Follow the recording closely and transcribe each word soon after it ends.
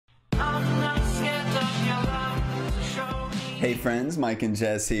Hey friends, Mike and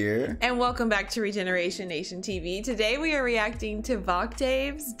Jess here. And welcome back to Regeneration Nation TV. Today we are reacting to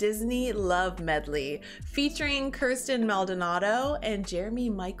Voctave's Disney Love Medley, featuring Kirstin Maldonado and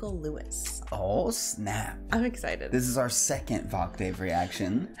Jeremy Michael Lewis. Oh snap. I'm excited. This is our second Voctave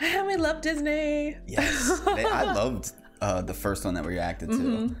reaction. And we love Disney. Yes, I loved the first one that we reacted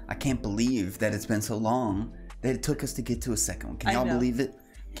to. I can't believe that it's been so long that it took us to get to a second one. Can y'all believe it?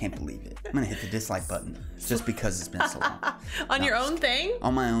 Can't believe it. I'm gonna hit the dislike button just because it's been so long. On your own thing?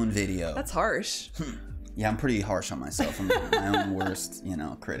 On my own video. That's harsh. Yeah, I'm pretty harsh on myself. I'm my own worst,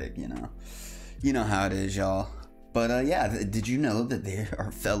 critic, You know how it is, y'all. But yeah, did you know that they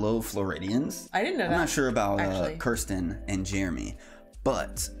are fellow Floridians? I didn't know that. I'm not sure about Kirstin and Jeremy,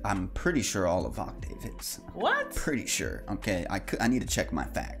 but I'm pretty sure all of Voctave is. What? Pretty sure. Okay, I need to check my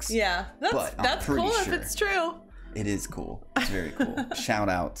facts. Yeah, that's cool if it's true. It is cool. It's very cool. Shout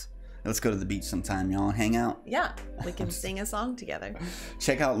out. Let's go to the beach sometime, y'all. Hang out. Yeah, we can sing a song together.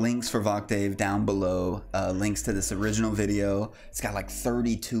 Check out links for Voctave down below. Links to this original video. It's got like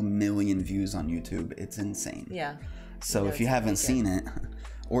 32 million views on YouTube. It's insane. Yeah. So if you haven't seen it,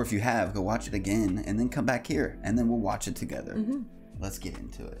 or if you have, go watch it again and then come back here and then we'll watch it together. Let's get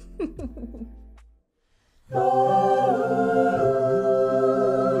into it.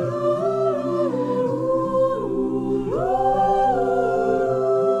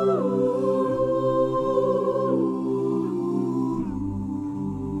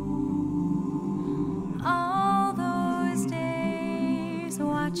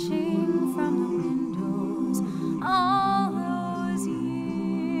 Watching from the windows, all those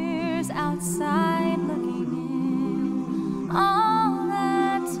years outside looking in, all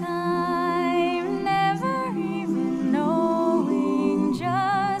that time never even knowing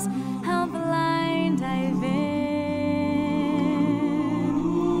just how blind I've been.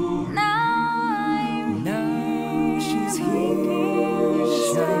 Now she's here,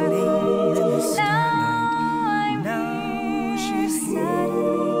 shining in the starlight. Now she's here.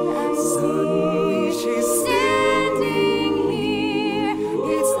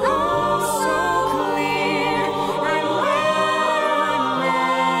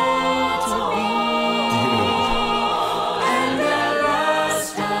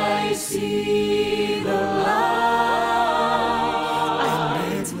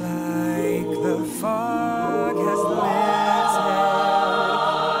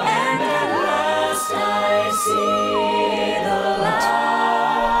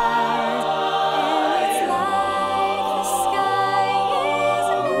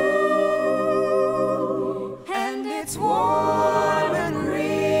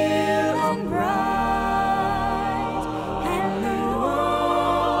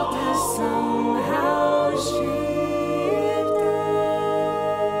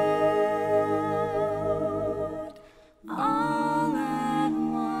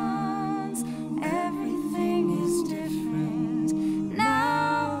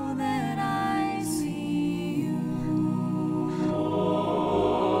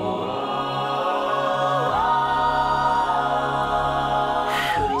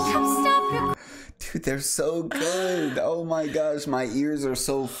 They're so good. Oh my gosh, my ears are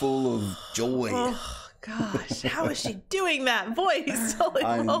so full of joy. Oh gosh, how is she doing that voice? Holy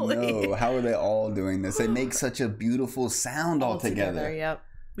I moly. know. How are they all doing this? They make such a beautiful sound all together. Yep.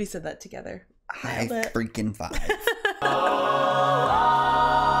 We said that together. High freaking five. Stop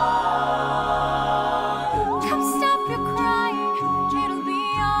your crying, it'll be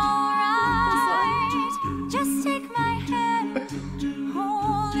alright. Just take my hand,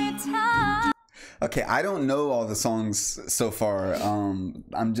 hold it tight. Okay, I don't know all the songs so far.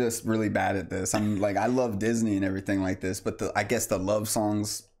 I'm just really bad at this. I love Disney and everything like this, but I guess the love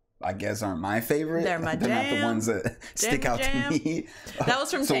songs, aren't my favorite. They're my They're jam. not the ones that stick out to me. That was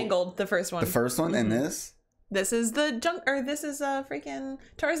from Tangled, the first one. The first one, and this? This is the this is freaking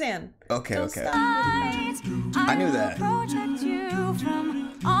Tarzan. Okay, okay. I knew that.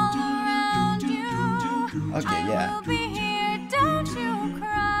 Okay, yeah. I'll be here, don't you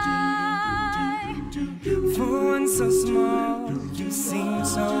cry. For one so small, you seem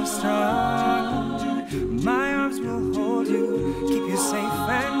so strong. My arms will hold you, keep you safe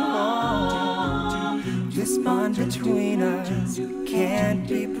and warm. This bond between us can't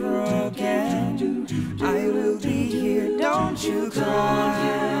be broken. I will be here, don't you cry.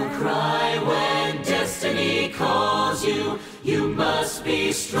 Don't you cry when destiny calls you. You must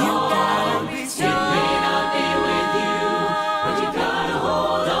be strong. You gotta be strong. It may not be with you, but you gotta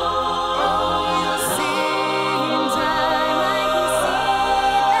hold on.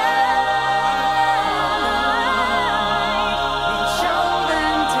 Show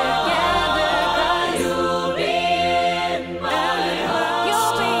them together, 'cause you'll be in my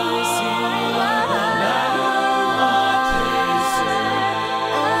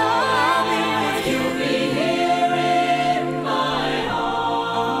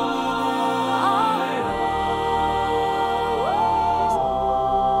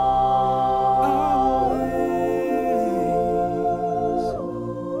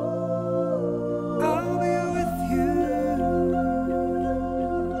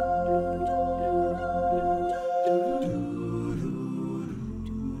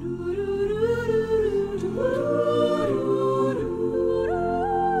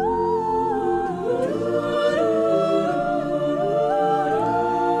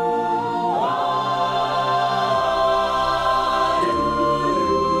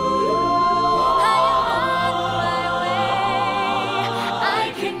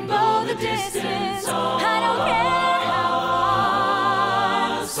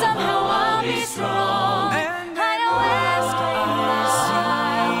be strong. And I know asking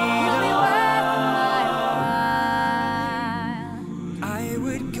will be worth my while. I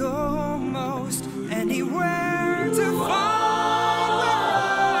would go most anywhere to find where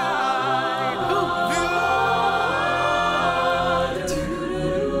I belong.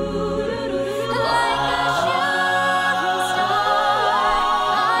 Like a shooting star,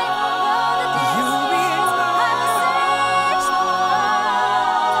 I will go the You'll be distance. I will search the world.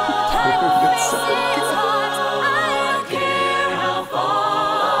 I will face its heart. I don't care how far.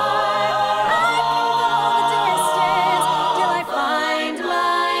 I can go the distance till I find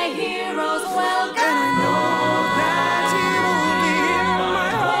my hero's welcome. And I know that he will be in my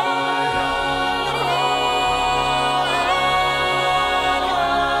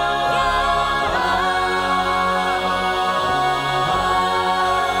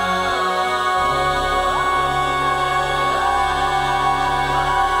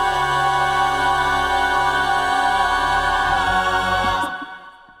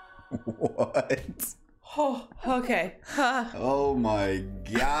What? Oh, okay. Oh my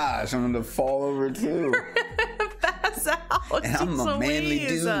gosh, I'm gonna fall over too. Pass out. And I'm a manly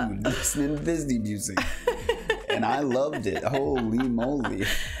Louise. dude listening to Disney music. And I loved it. Holy moly.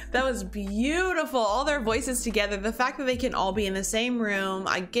 That was beautiful. All their voices together. The fact that they can all be in the same room.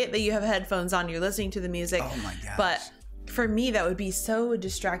 I get that you have headphones on, you're listening to the music. Oh my gosh. But for me, that would be so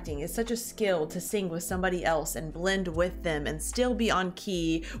distracting. It's such a skill to sing with somebody else and blend with them and still be on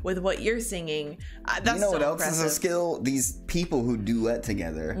key with what you're singing. That's You know so what else impressive. is a skill? These people who duet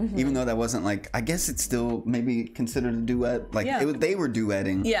together, even though that wasn't like, I guess it's still maybe considered a duet. Like Yeah. they were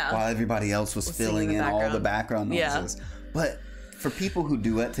duetting Yeah. while everybody else was singing filling the in all the background. background Yeah. noises. But for people who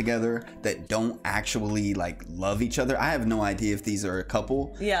duet together that don't actually like love each other, I have no idea if these are a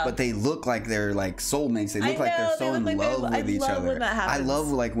couple. Yeah. But they look like they're like soulmates. They look like know, they're they so look in like love I with each love other. when that I happens.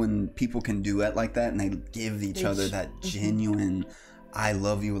 love like when people can duet like that and they give each other that genuine I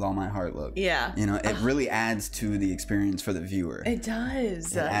love you with all my heart look. Yeah. You know, it really adds to the experience for the viewer. It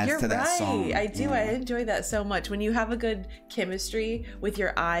does. It adds You're to that right. song, I do. yeah. I enjoy that so much. When you have a good chemistry with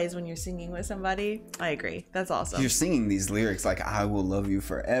your eyes when you're singing with somebody, I agree. That's awesome. You're singing these lyrics like I will love you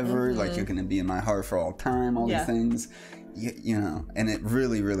forever, like you're gonna be in my heart for all time, all Yeah. these things. You know, and it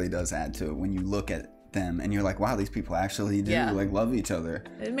really, really does add to it when you look at them and you're like, wow, these people actually do Yeah. like love each other.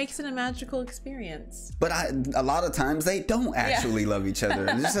 It makes it a magical experience. But a lot of times they don't actually love each other.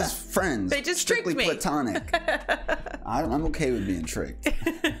 They're just as friends. They just strictly tricked me. platonic. I'm okay with being tricked.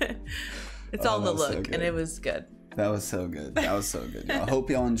 It's all Oh, the that was so look, good. and it was good. That was so good. That was so good. I hope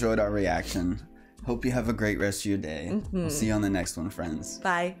y'all enjoyed our reaction. Hope you have a great rest of your day. We'll see you on the next one, friends.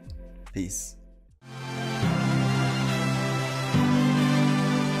 Bye. Peace.